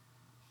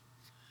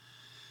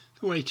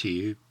The Way to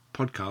You,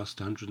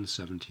 podcast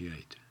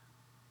 178.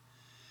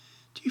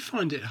 Do you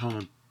find it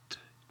hard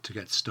to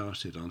get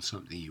started on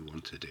something you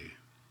want to do?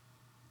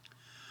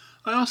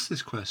 I ask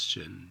this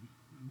question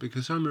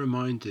because I'm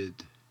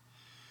reminded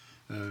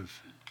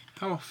of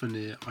how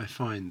often I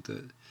find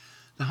that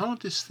the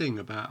hardest thing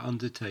about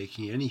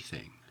undertaking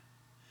anything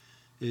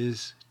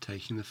is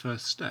taking the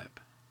first step.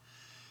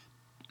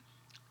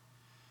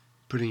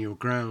 Putting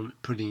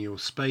your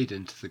spade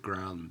into the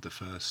ground the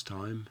first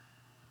time.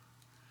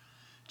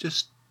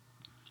 Just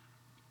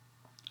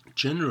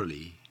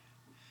generally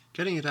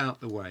getting it out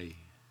the way,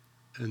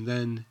 and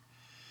then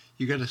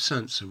you get a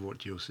sense of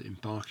what you're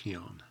embarking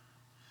on,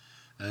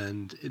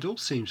 and it all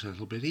seems a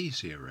little bit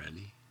easier,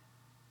 really.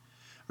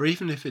 Or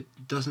even if it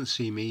doesn't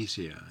seem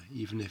easier,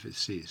 even if it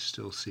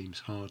still seems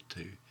hard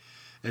to,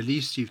 at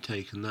least you've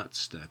taken that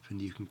step and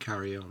you can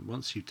carry on.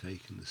 Once you've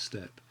taken the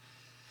step,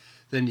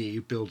 then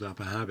you build up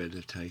a habit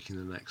of taking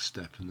the next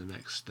step and the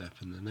next step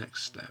and the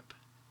next step,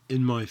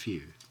 in my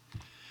view.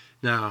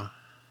 Now,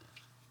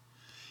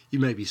 you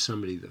may be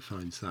somebody that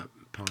finds that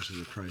part of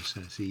the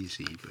process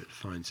easy, but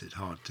finds it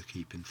hard to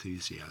keep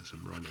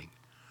enthusiasm running.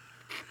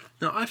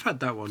 Now, I've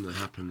had that one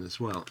happen as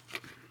well,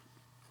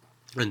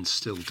 and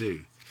still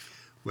do,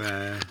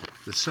 where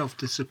the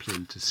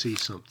self-discipline to see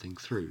something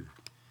through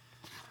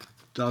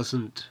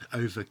doesn't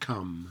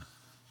overcome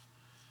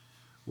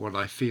what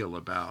I feel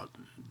about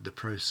the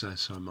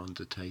process I'm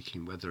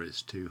undertaking, whether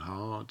it's too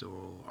hard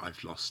or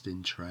I've lost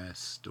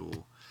interest,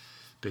 or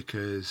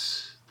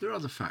because there are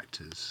other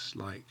factors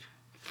like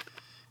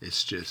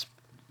it's just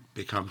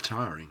become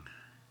tiring.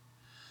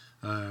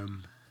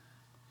 And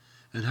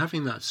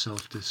having that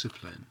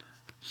self-discipline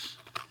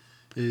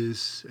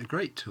is a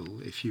great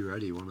tool if you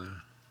really want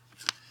to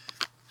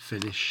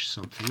finish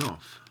something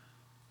off.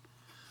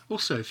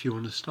 Also, if you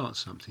want to start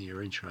something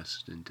you're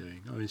interested in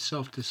doing. I mean,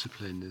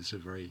 self-discipline is a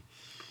very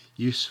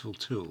useful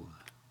tool,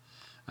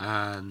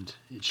 and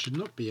it should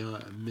not be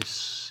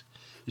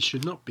it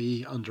should not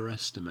be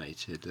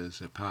underestimated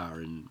as a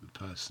power in a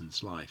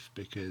person's life,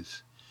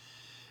 because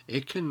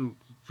it can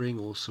bring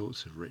all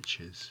sorts of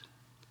riches.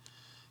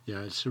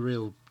 It's a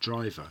real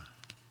driver,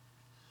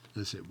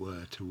 as it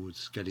were,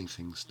 towards getting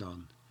things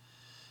done.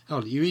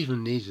 Hell, you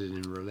even need it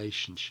in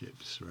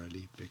relationships,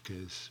 really,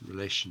 because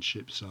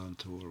relationships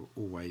aren't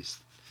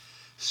always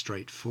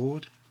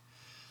straightforward.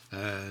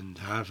 And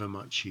however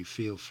much you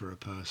feel for a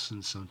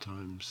person,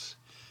 sometimes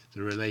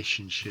the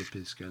relationship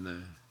is going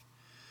to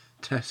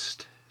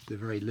test the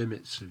very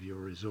limits of your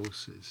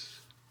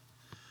resources.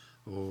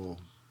 Or,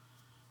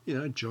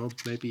 a job,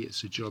 maybe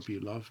it's a job you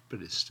love,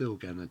 but it's still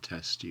going to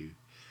test you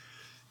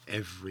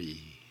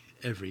every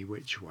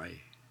which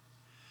way.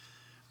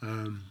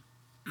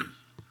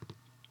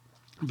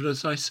 But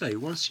as I say,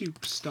 once you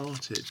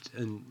start it,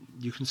 and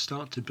you can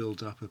start to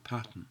build up a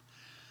pattern,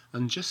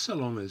 and just so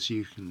long as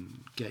you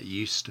can get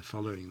used to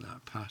following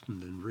that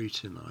pattern and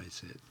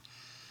routinize it,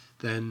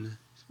 then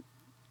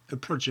a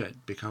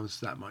project becomes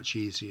that much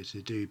easier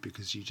to do,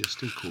 because you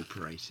just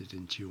incorporate it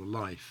into your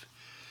life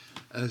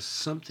as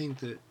something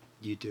that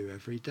you do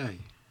every day.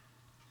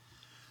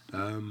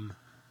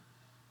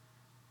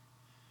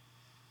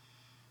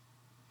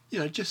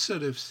 Just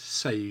sort of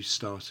say you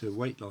start a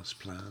weight loss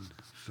plan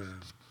for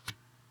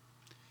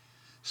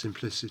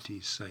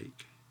simplicity's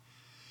sake.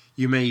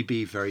 You may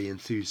be very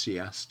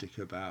enthusiastic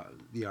about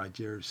the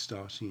idea of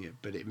starting it,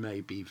 but it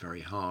may be very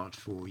hard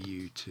for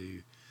you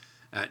to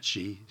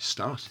actually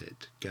start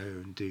it.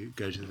 Go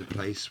to the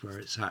place where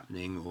it's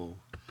happening, or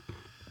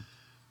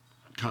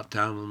cut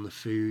down on the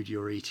food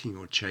you're eating,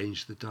 or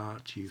change the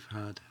diet you've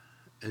had.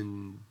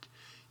 And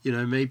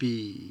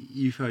maybe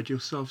you've heard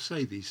yourself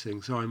say these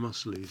things: I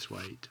must lose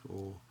weight,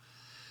 or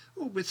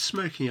with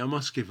smoking, I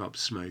must give up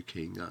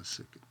smoking.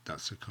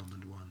 That's a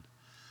common one.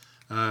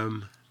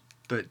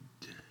 But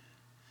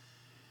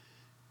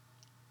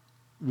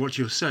what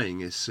you're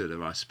saying is sort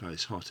of, I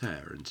suppose, hot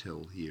air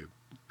until you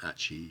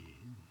actually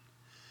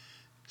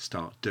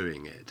start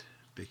doing it,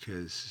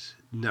 because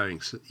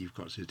knowing that you've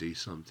got to do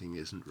something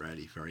isn't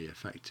really very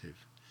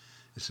effective.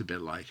 It's a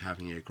bit like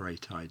having a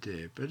great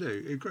idea, but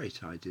a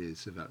great idea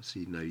is of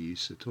absolutely no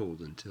use at all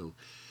until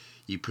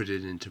you put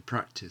it into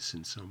practice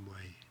in some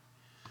way.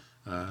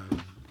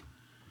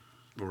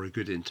 Or a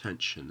good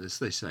intention. As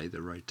they say,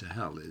 the road to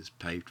hell is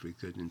paved with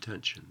good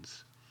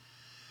intentions.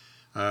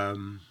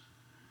 And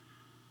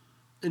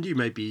you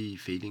may be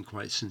feeling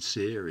quite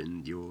sincere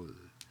in your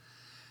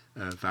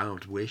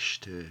vowed wish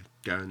to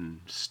go and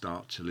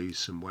start to lose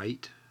some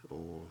weight,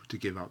 or to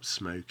give up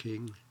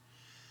smoking,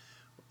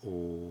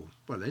 or,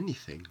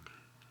 anything.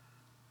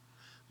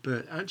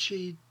 But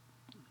actually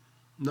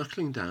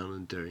knuckling down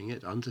and doing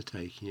it,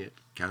 undertaking it,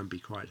 can be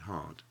quite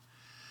hard.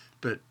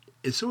 But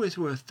it's always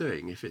worth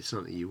doing if it's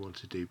something you want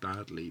to do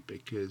badly,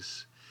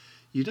 because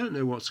you don't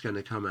know what's going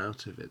to come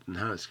out of it and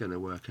how it's going to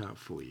work out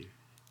for you.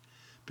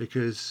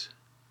 Because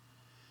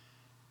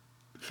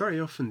very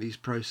often these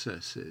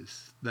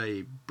processes,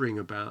 they bring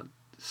about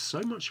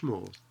so much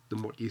more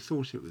than what you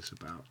thought it was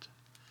about.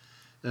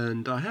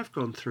 And I have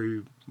gone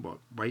through what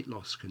weight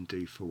loss can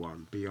do for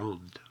one,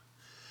 beyond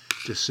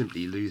just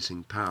simply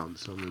losing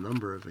pounds on a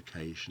number of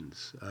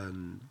occasions,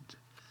 and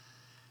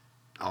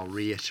I'll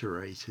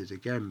reiterate it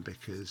again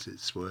because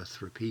it's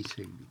worth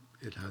repeating.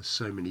 It has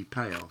so many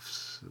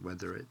payoffs,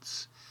 whether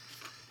it's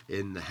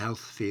in the health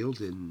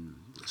field, in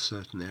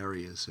certain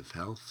areas of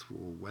health,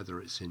 or whether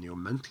it's in your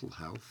mental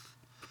health,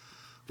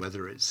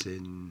 whether it's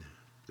in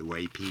the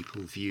way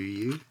people view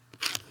you,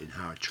 in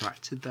how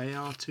attracted they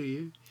are to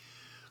you,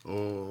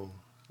 or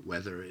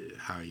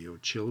how your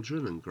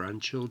children and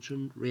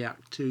grandchildren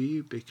react to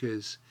you,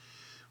 because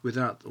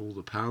without all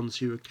the pounds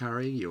you are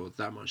carrying, you're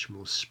that much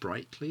more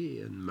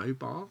sprightly and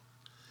mobile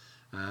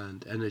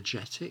and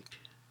energetic.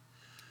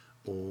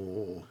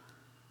 Or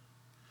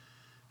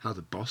how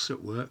the boss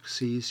at work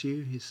sees you.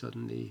 You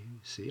suddenly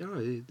see,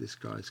 oh, this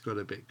guy's got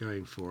a bit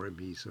going for him.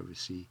 He's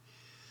obviously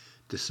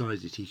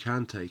decided he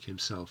can take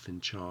himself in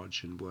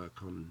charge and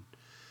work on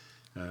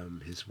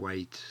his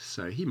weight,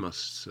 so he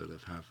must sort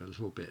of have a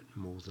little bit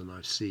more than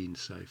I've seen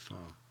so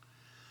far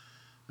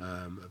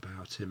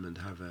about him, and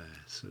have a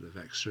sort of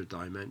extra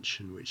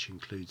dimension which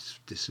includes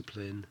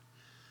discipline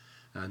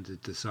and a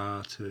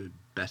desire to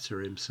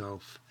better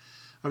himself.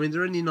 I mean,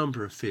 there are any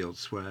number of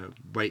fields where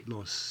weight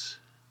loss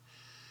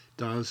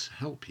does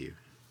help you.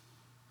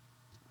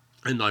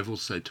 And I've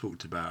also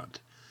talked about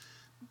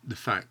the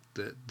fact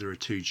that there are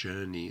two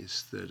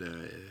journeys that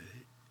are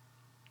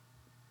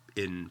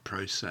in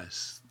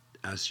process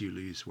as you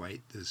lose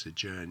weight. There's a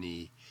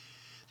journey,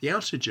 the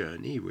outer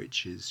journey,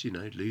 which is,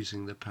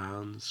 losing the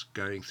pounds,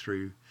 going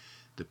through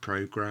the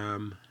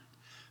program,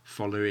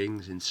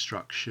 following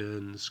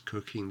instructions,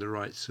 cooking the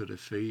right sort of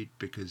food,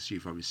 because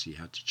you've obviously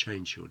had to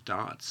change your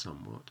diet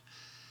somewhat,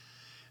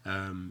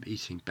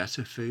 eating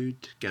better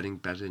food, getting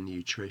better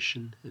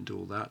nutrition and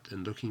all that,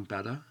 and looking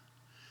better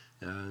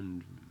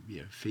and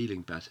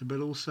feeling better, but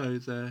also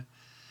the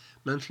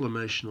mental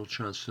emotional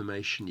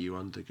transformation you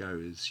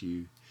undergo as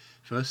you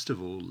first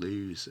of all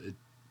lose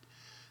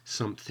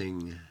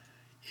something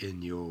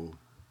in your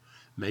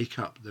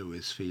makeup that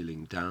was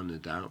feeling down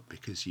and out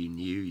because you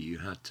knew you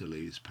had to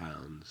lose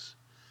pounds.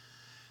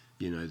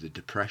 The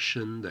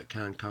depression that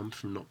can come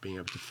from not being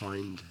able to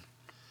find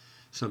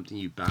something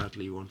you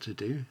badly want to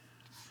do,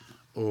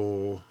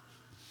 or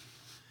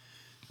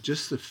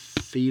just the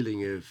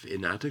feeling of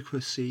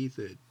inadequacy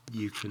that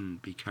you can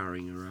be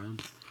carrying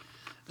around.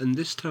 And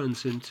this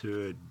turns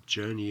into a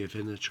journey of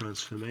inner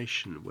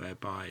transformation,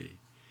 whereby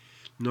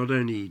not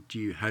only do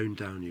you hone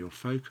down your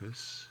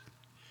focus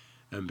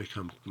and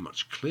become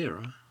much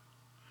clearer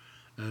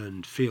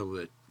and feel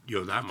that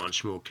you're that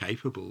much more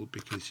capable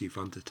because you've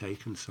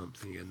undertaken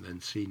something and then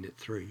seen it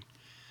through,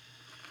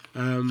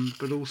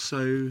 but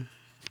also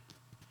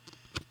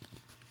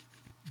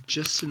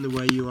just in the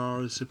way you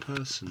are as a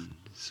person,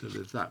 sort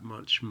of that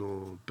much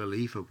more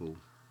believable,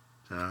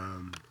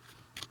 and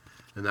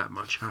that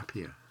much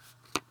happier,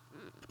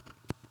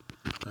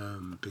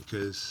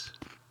 because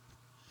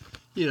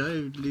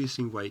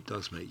losing weight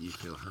does make you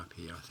feel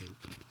happy, I think.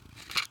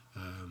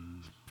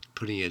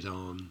 Putting it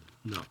on,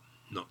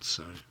 not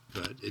so,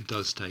 but it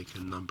does take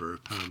a number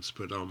of pounds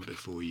put on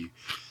before you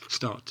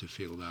start to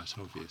feel that,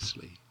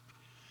 obviously.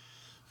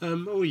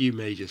 Or you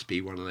may just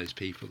be one of those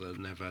people that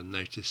never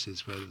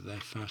notices whether they're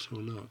fat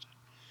or not,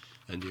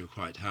 and you're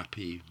quite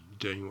happy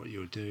doing what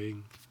you're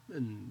doing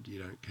and you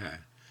don't care.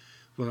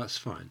 Well, that's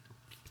fine.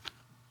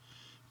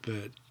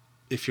 But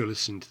if you're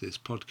listening to this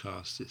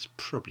podcast, it's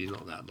probably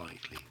not that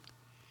likely.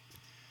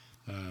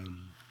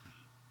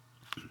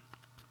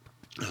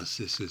 As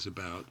this is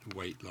about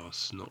weight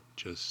loss, not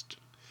just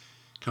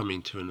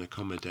coming to an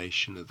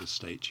accommodation of the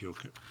state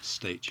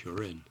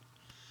you're in.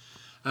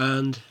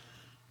 And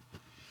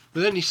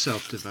with any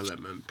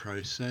self-development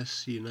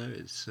process,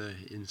 it's an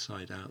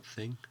inside-out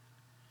thing.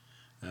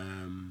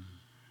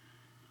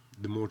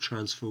 The more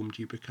transformed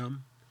you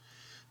become,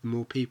 the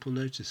more people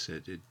notice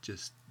it. It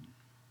just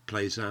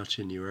plays out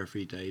in your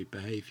everyday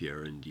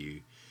behaviour, and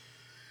you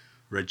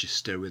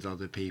register with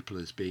other people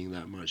as being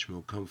that much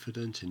more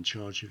confident, in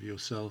charge of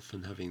yourself,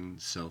 and having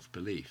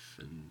self-belief,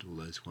 and all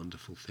those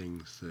wonderful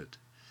things that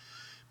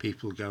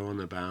people go on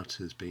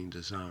about as being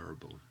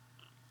desirable.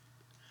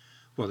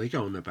 Well, they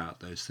go on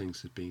about those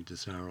things as being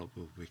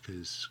desirable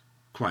because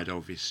quite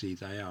obviously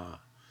they are.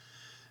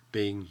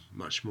 Being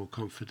much more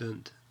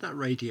confident, that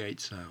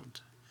radiates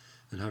out.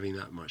 And having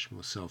that much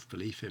more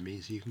self-belief, it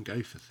means you can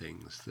go for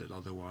things that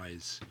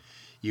otherwise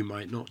you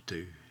might not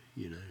do,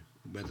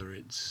 whether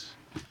it's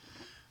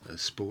a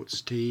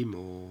sports team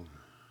or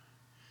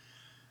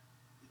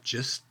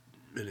just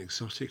an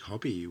exotic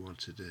hobby you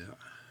wanted to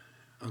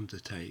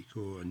undertake,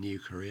 or a new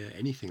career,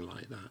 anything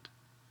like that.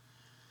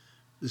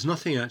 There's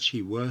nothing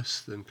actually worse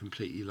than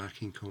completely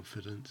lacking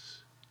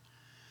confidence.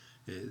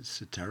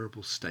 It's a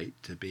terrible state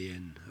to be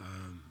in.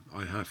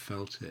 I have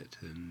felt it,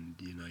 and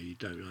you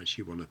don't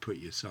actually want to put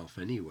yourself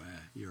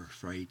anywhere. You're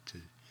afraid to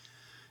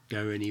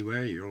go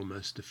anywhere. You're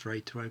almost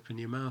afraid to open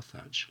your mouth,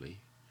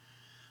 actually.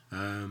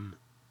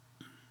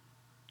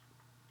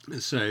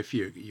 So if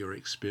you're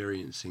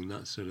experiencing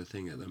that sort of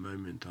thing at the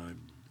moment, I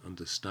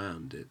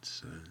understand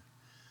it's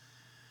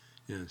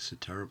a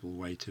terrible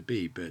way to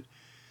be. But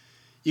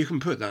you can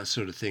put that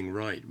sort of thing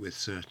right with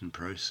certain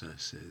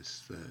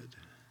processes that,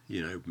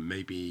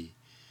 maybe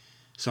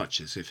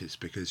such as if it's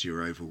because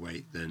you're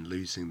overweight, then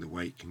losing the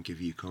weight can give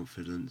you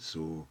confidence,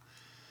 or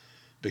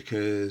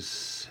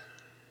because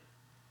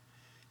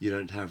you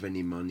don't have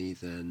any money,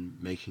 then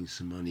making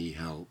some money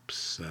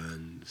helps,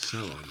 and so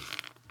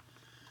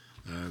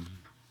on.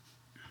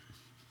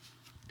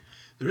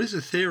 There is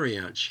a theory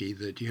actually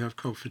that you have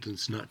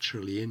confidence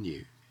naturally in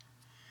you,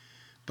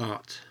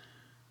 but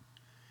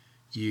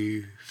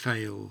you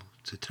fail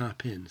to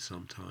tap in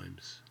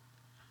sometimes.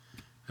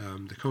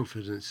 The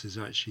confidence is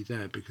actually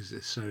there because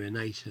it's so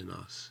innate in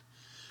us.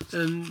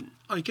 And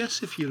I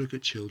guess if you look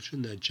at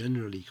children, they're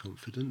generally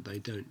confident. They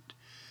don't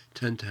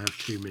tend to have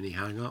too many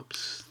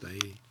hang-ups.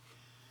 They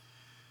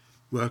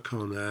work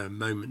on a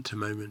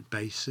moment-to-moment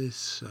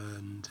basis,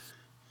 and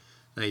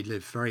they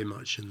live very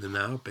much in the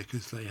now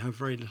because they have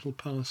very little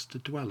past to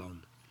dwell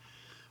on.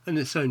 And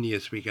it's only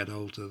as we get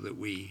older that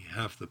we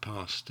have the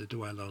past to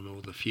dwell on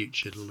or the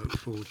future to look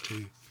forward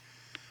to.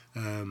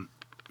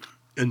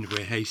 And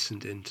we're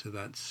hastened into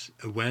that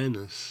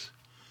awareness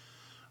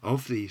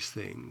of these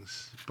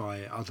things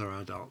by other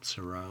adults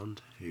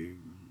around who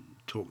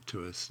talk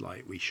to us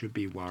like we should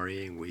be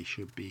worrying, we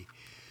should be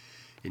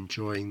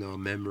enjoying our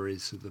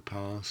memories of the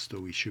past,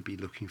 or we should be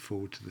looking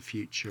forward to the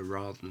future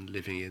rather than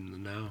living in the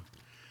now.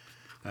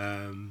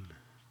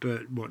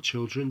 But what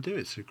children do,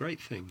 it's a great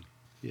thing.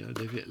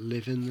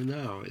 Live in the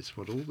now. It's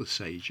what all the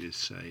sages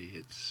say.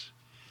 It's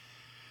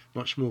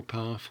much more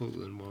powerful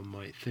than one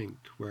might think.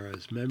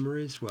 Whereas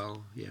memories,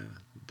 well, yeah,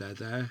 they're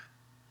there,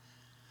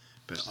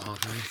 but are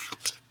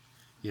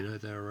they?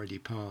 They're already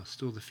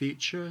past. Or the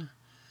future,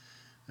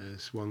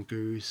 as one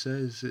guru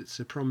says, it's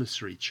a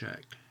promissory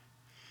check.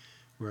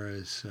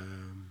 Whereas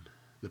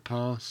the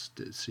past,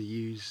 it's a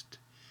used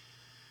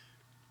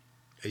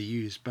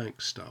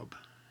bank stub.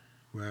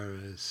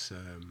 Whereas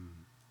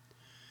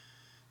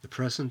the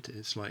present,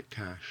 it's like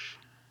cash,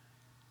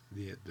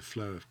 the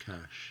flow of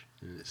cash,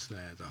 and it's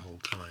there the whole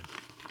time.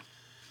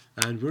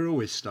 And we're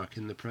always stuck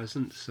in the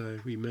present, so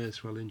we may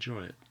as well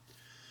enjoy it.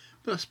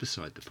 But that's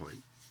beside the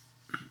point.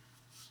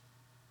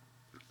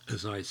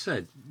 As I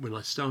said, when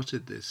I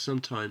started this,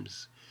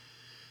 sometimes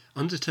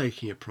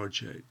undertaking a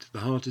project,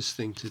 the hardest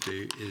thing to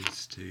do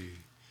is to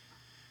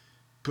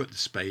put the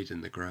spade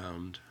in the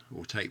ground,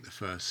 or take the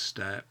first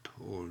step,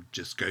 or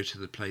just go to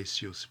the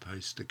place you're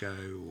supposed to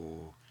go,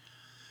 or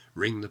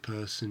ring the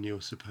person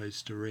you're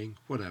supposed to ring,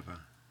 whatever.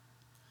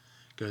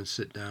 Go and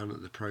sit down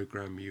at the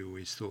program you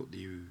always thought that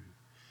you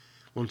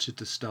wanted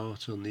to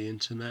start on the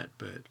internet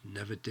but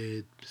never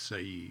did, so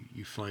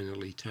you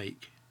finally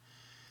take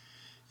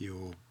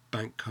your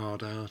bank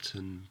card out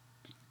and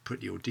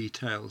put your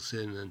details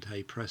in, and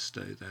hey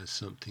presto, there's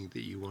something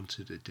that you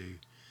wanted to do.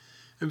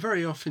 And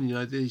very often,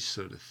 these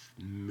sort of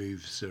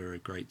moves are a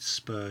great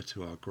spur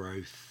to our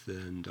growth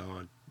and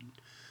our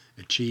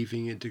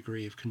achieving a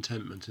degree of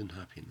contentment and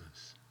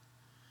happiness.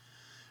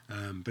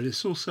 But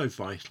it's also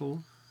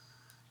vital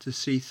to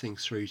see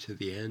things through to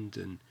the end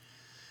and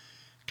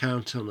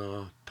count on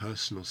our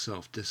personal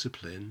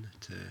self-discipline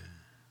to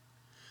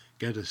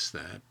get us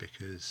there,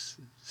 because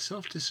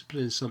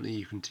self-discipline is something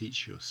you can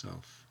teach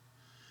yourself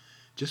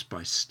just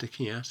by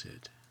sticking at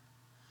it.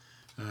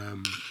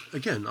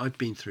 Again, I've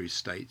been through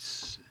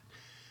times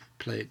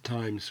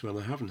when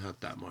I haven't had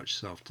that much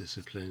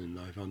self-discipline, and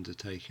I've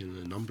undertaken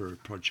a number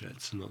of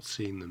projects and not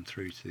seen them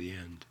through to the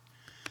end.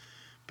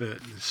 But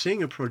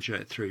seeing a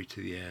project through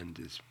to the end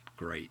is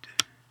great.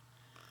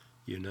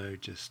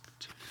 Just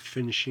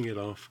finishing it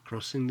off,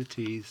 crossing the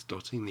T's,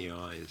 dotting the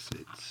I's,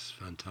 it's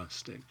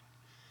fantastic.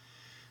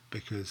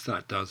 Because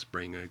that does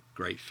bring a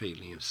great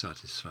feeling of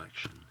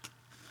satisfaction.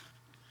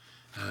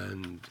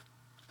 And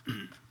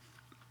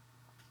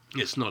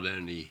it's not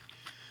only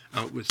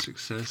outward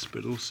success,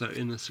 but also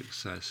inner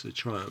success, a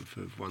triumph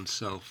of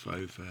oneself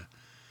over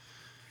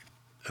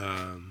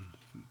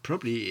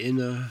probably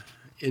inner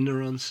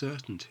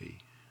uncertainty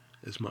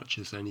as much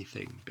as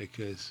anything,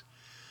 because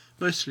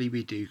mostly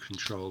we do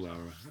control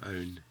our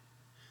own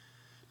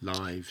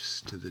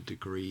lives to the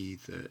degree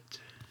that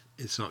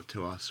it's up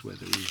to us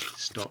whether we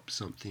stop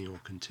something or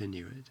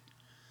continue it,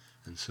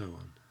 and so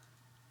on.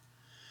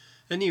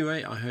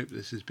 Anyway, I hope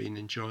this has been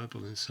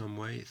enjoyable in some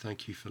way.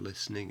 Thank you for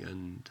listening,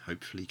 and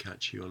hopefully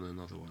catch you on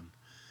another one.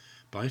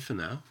 Bye for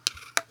now.